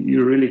anything.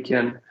 You really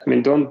can. I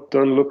mean, don't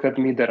look at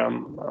me that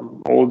I'm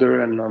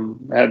older and I'm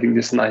having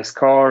this nice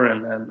car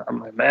and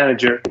I'm a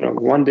manager.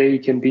 One day you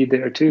can be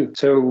there too."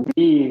 So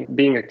me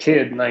being a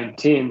kid,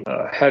 19,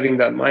 having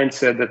that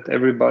mindset that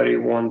everybody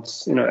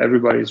wants,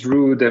 everybody's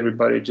rude,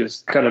 everybody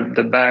just kind of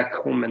the back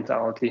home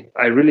mentality.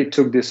 I really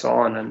took this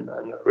on and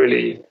that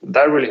really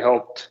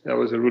helped. That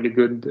was a really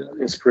good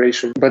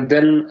inspiration. But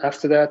then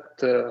after that,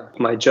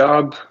 my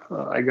job,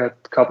 I got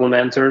a couple of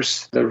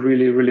mentors that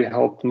really, really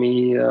helped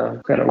me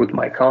kind of with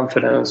my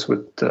confidence,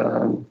 with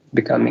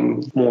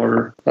becoming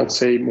more, let's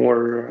say,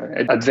 more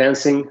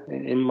advancing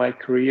in my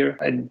career.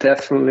 I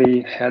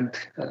definitely had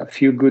a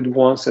few good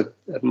ones at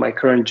my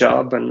current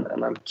job, and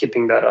I'm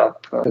keeping that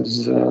up.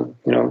 Because,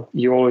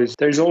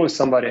 there's always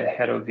somebody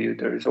ahead of you.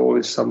 There's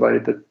always somebody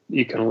that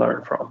you can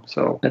learn from.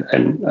 So,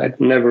 and I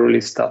never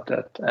really stopped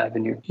that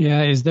avenue.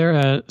 Yeah. Is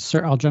there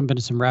I'll jump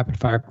into some rapid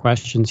fire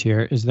questions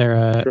here. Is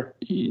there Sure.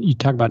 You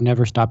talk about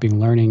never stopping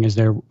learning. Is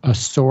there a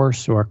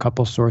source or a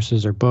couple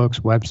sources or books,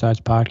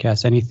 websites,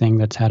 podcasts, anything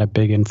that's had a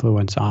big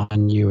influence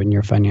on you in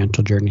your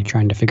financial journey,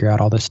 trying to figure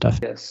out all this stuff?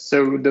 Yes.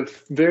 So the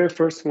very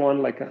first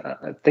one, like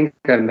I think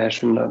I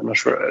mentioned, I'm not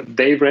sure,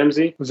 Dave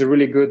Ramsey was a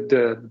really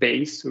good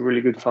base, a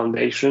really good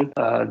foundation.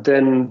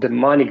 Then the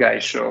Money Guy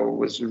show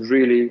was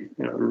really,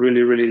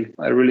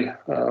 I really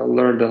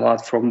learned a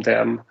lot from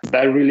them.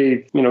 That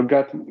really,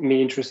 got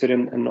me interested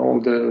in all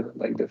the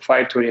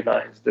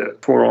 529s, the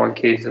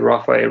 401ks, the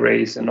Roth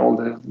IRAs, and all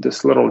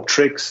this little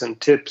tricks and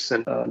tips,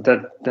 and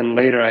that then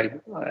later I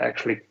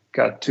actually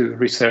got to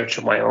research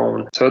on my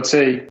own. So I'd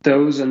say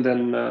those, and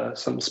then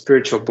some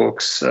spiritual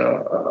books.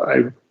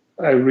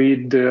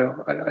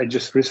 I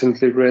just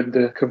recently read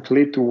the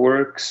complete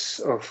works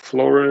of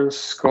Florence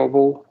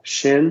Scovel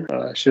Shinn.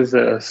 She's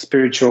a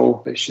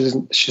spiritual.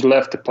 She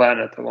left the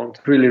planet a long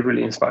time. Really,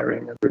 really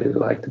inspiring. I really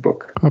like the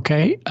book.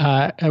 Okay.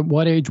 At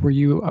what age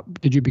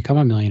did you become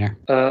a millionaire?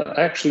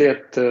 Actually,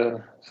 it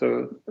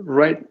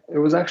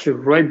was actually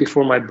right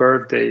before my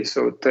birthday.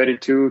 So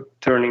 32,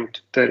 turning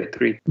to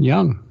 33.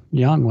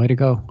 Young, way to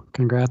go.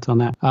 Congrats on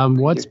that.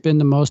 What's been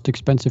the most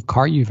expensive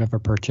car you've ever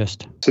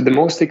purchased? So the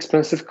most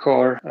expensive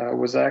car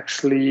was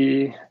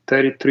actually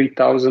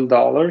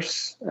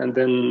 $33,000. And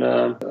then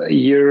about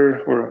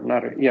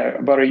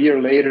a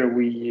year later,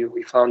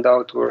 we found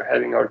out we're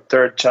having our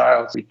third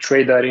child. We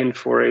trade that in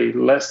for a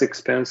less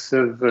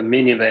expensive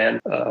minivan,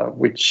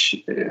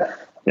 which...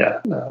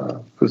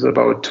 was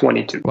about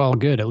 22. Well,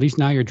 good. At least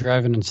now you're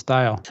driving in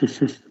style.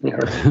 Yeah.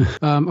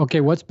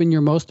 Okay, what's been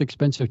your most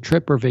expensive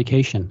trip or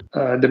vacation?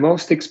 The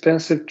most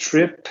expensive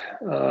trip,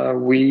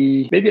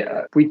 we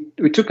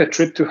took a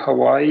trip to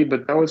Hawaii,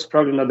 but that was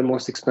probably not the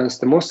most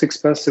expensive. The most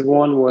expensive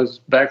one was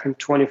back in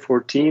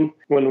 2014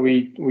 when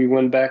we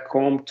went back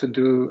home to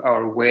do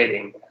our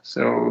wedding.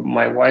 So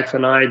my wife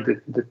and I,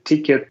 the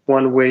ticket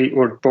one way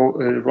or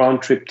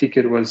round trip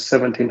ticket was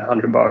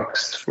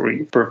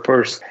 $1,700 per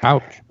person.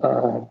 Ouch.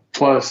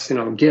 Plus,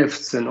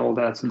 gifts and all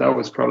that. So that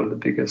was probably the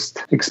biggest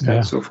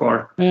expense so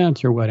far. Yeah,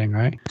 it's your wedding,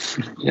 right?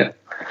 Yeah.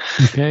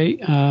 Okay.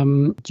 Have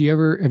you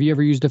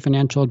ever used a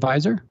financial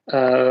advisor?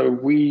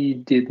 We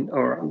did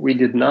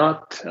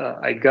not.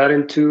 I got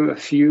into a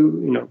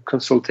few,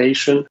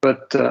 consultation,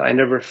 but I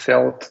never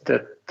felt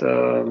that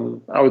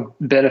I would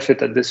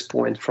benefit at this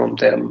point from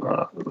them.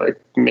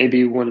 Like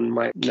maybe when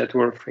my net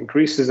worth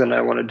increases and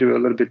I want to do a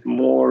little bit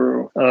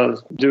more,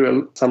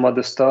 some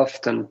other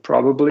stuff, then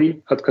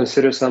probably I'd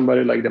consider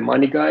somebody like the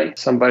money guy,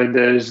 somebody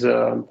that is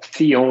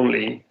fee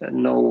only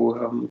and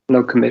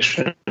no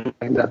commission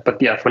like that.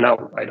 But yeah, for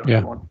now, I don't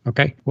have one.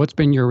 Okay. What's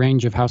been your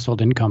range of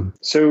household income?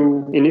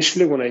 So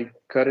initially when I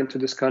got into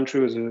this country,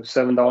 it was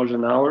 $7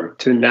 an hour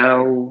to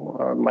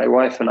now my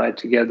wife and I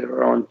together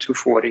around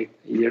 $240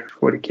 a year,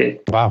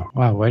 $40K.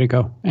 Wow. Way to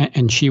go.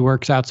 And she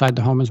works outside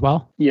the home as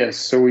well? Yes.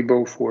 So we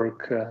both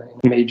work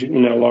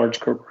in a large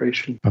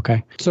corporation.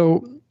 Okay.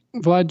 So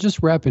Vlad,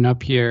 just wrapping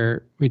up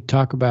here, we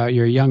talk about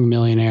you're a young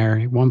millionaire,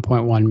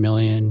 1.1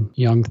 million,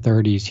 young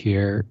 30s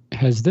here.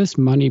 Has this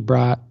money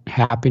brought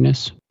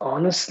happiness?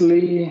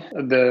 Honestly,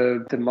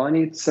 the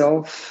money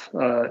itself,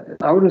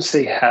 I wouldn't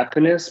say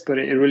happiness, but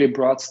it really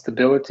brought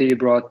stability, it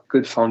brought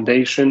good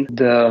foundation.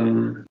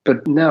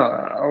 But no,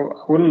 I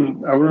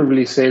wouldn't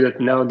really say that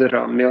now that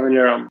I'm a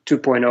millionaire, I'm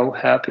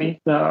 2.0 happy.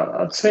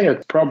 I'd say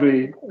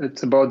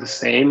it's about the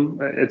same.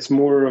 It's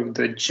more of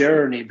the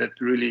journey that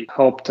really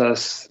helped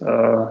us,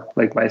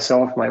 like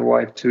myself, my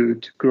wife, to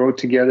grow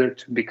together,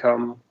 to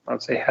become,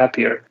 I'd say,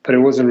 happier. But it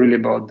wasn't really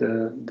about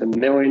the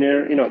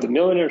millionaire. The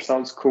millionaire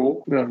sounds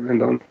cool, and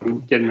don't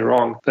get me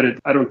wrong, but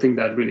I don't think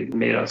that really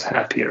made us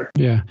happier.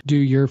 Yeah. Do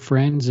your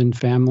friends and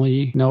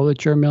family know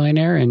that you're a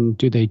millionaire, and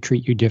do they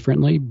treat you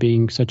differently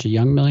being such a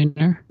young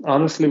millionaire?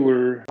 Honestly,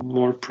 we're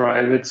more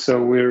private,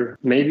 so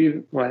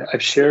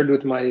I've shared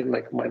with my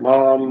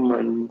mom,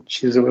 and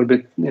she's a little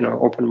bit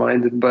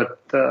open-minded, but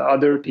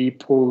other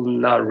people,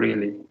 not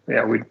really.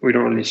 Yeah, we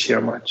don't really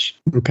share much.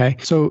 Okay.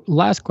 So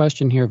last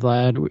question here,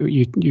 Vlad.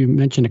 You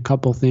mentioned a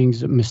couple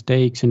things,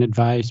 mistakes and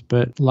advice,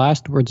 but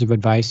last words of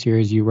advice here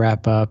as you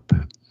wrap up.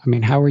 I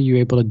mean, how were you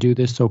able to do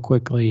this so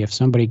quickly? If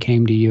somebody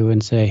came to you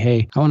and say,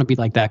 hey, I want to be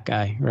like that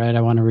guy, right?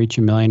 I want to reach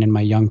 $1 million in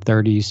my young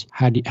 30s.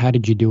 How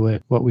did you do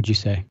it? What would you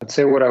say? I'd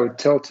say what I would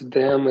tell to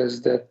them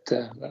is that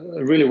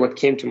really what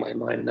came to my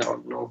mind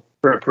now, no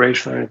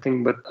preparation or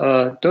anything, but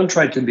don't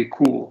try to be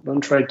cool.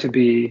 Don't try to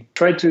be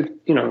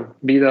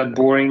that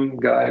boring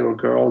guy or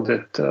girl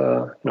that,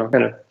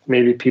 kind of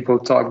maybe people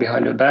talk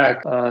behind your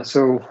back.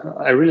 So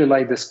I really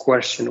like this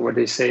question where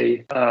they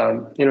say,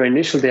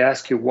 initially they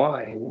ask you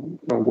why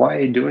are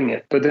you doing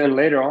it? But then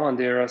later on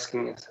they're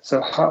asking,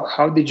 so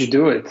how did you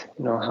do it?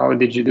 How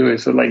did you do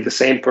it? So like the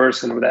same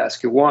person would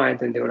ask you why,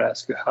 then they would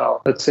ask you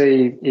how. Let's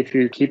say if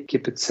you keep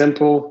it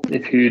simple,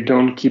 if you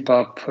don't keep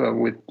up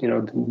with,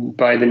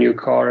 buy the new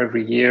car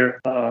every year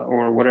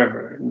or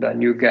whatever, that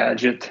new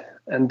gadget.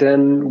 And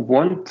then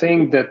one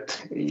thing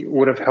that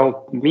would have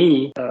helped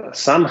me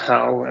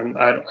somehow, and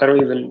I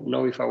don't even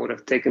know if I would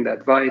have taken the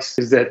advice,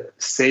 is that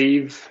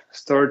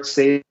start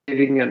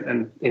saving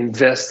and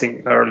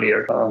investing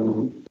earlier.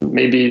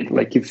 Maybe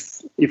like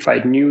if I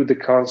knew the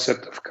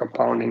concept of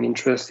compounding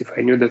interest, if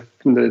I knew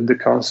the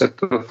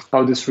concept of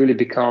how this really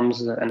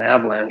becomes an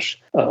avalanche,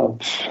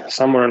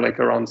 somewhere like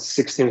around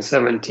 16,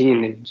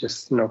 17, it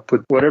just,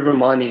 put whatever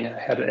money I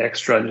had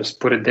extra, just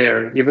put it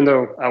there, even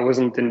though I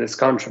wasn't in this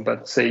country,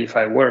 but say if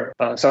I were.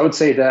 So I would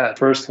say that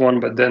first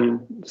one, but then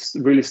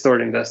really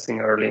start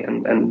investing early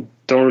and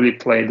don't really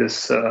play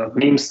this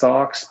meme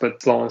stocks,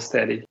 but slow and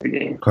steady the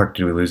game. Clark,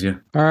 did we lose you?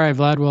 All right,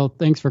 Vlad. Well,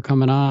 thanks for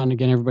coming on.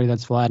 Again, everybody,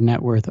 that's Vlad,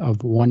 net worth of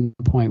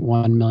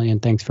 1.1 million.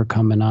 Thanks for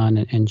coming on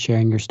and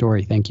sharing your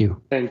story. Thank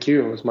you. Thank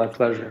you. It was my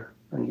pleasure.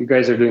 And you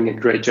guys are doing a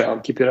great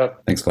job. Keep it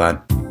up. Thanks,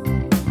 Vlad.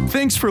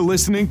 Thanks for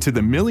listening to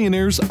the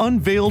Millionaires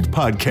Unveiled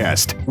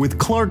podcast with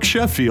Clark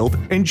Sheffield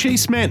and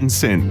Chase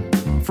Mattinson.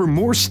 For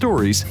more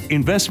stories,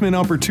 investment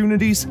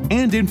opportunities,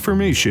 and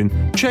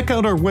information, check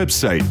out our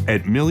website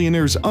at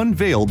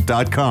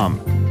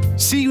millionairesunveiled.com.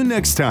 See you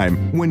next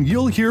time when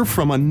you'll hear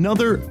from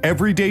another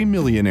everyday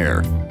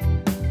millionaire.